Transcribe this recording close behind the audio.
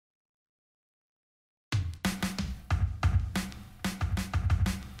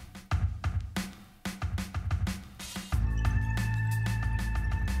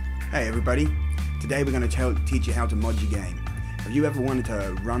Hey everybody, today we're going to teach you how to mod your game. Have you ever wanted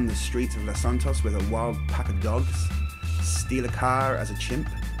to run the streets of Los Santos with a wild pack of dogs? Steal a car as a chimp?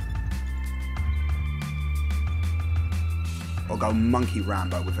 Or go monkey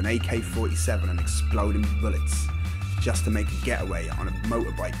Rambo with an AK-47 and exploding bullets just to make a getaway on a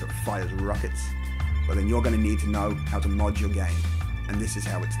motorbike that fires rockets? Well then you're going to need to know how to mod your game, and this is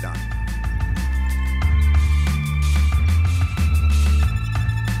how it's done.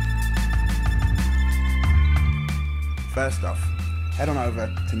 First off, head on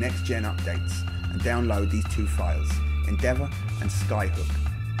over to Next Gen Updates and download these two files, Endeavour and Skyhook.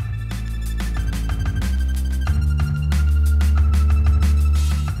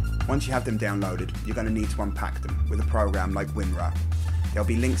 Once you have them downloaded, you're going to need to unpack them with a program like WinRAR. There'll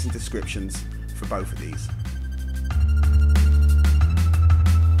be links in descriptions for both of these.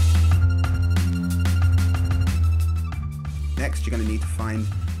 Next, you're going to need to find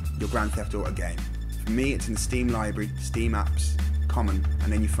your Grand Theft Auto game. For me, it's in the Steam library, Steam apps, common,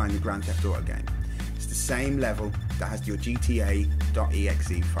 and then you find your Grand Theft Auto game. It's the same level that has your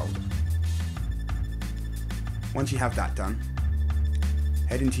GTA.exe folder. Once you have that done,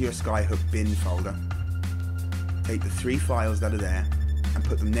 head into your Skyhook bin folder, take the three files that are there and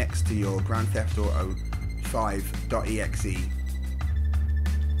put them next to your Grand Theft Auto 5.exe.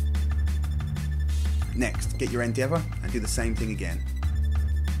 Next, get your Endeavour and do the same thing again.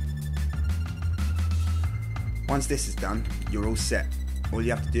 Once this is done, you're all set. All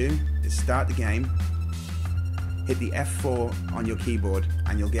you have to do is start the game, hit the F4 on your keyboard,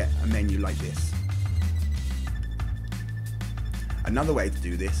 and you'll get a menu like this. Another way to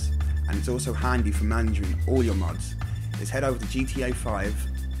do this, and it's also handy for managing all your mods, is head over to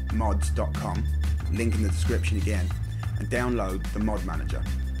GTA5mods.com, link in the description again, and download the mod manager.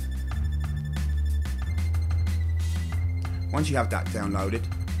 Once you have that downloaded,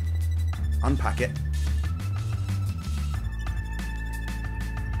 unpack it,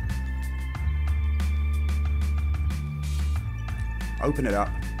 open it up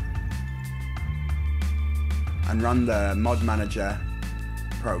and run the mod manager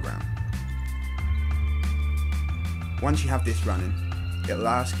program. Once you have this running, it'll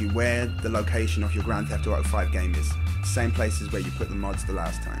ask you where the location of your Grand Theft Auto 5 game is. Same places where you put the mods the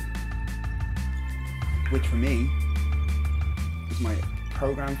last time. Which for me is my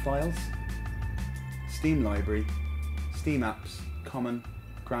program files, Steam library, Steam apps, common,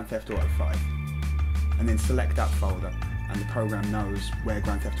 Grand Theft Auto 5. And then select that folder, and the program knows where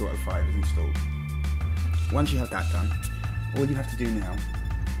Grand Theft Auto 5 is installed. Once you have that done, all you have to do now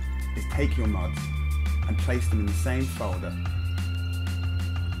is take your mods and place them in the same folder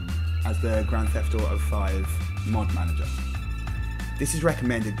as the Grand Theft Auto 5 mod manager. This is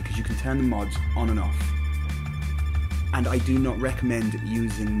recommended because you can turn the mods on and off, and I do not recommend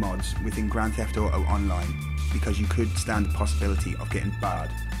using mods within Grand Theft Auto Online because you could stand the possibility of getting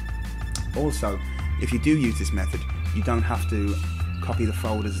barred. Also, if you do use this method, you don't have to copy the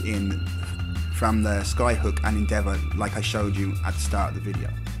folders in from the Skyhook and Endeavour like I showed you at the start of the video.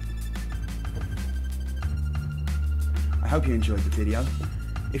 I hope you enjoyed the video.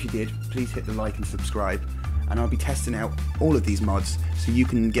 If you did, please hit the like and subscribe, and I'll be testing out all of these mods so you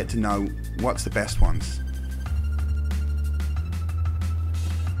can get to know what's the best ones.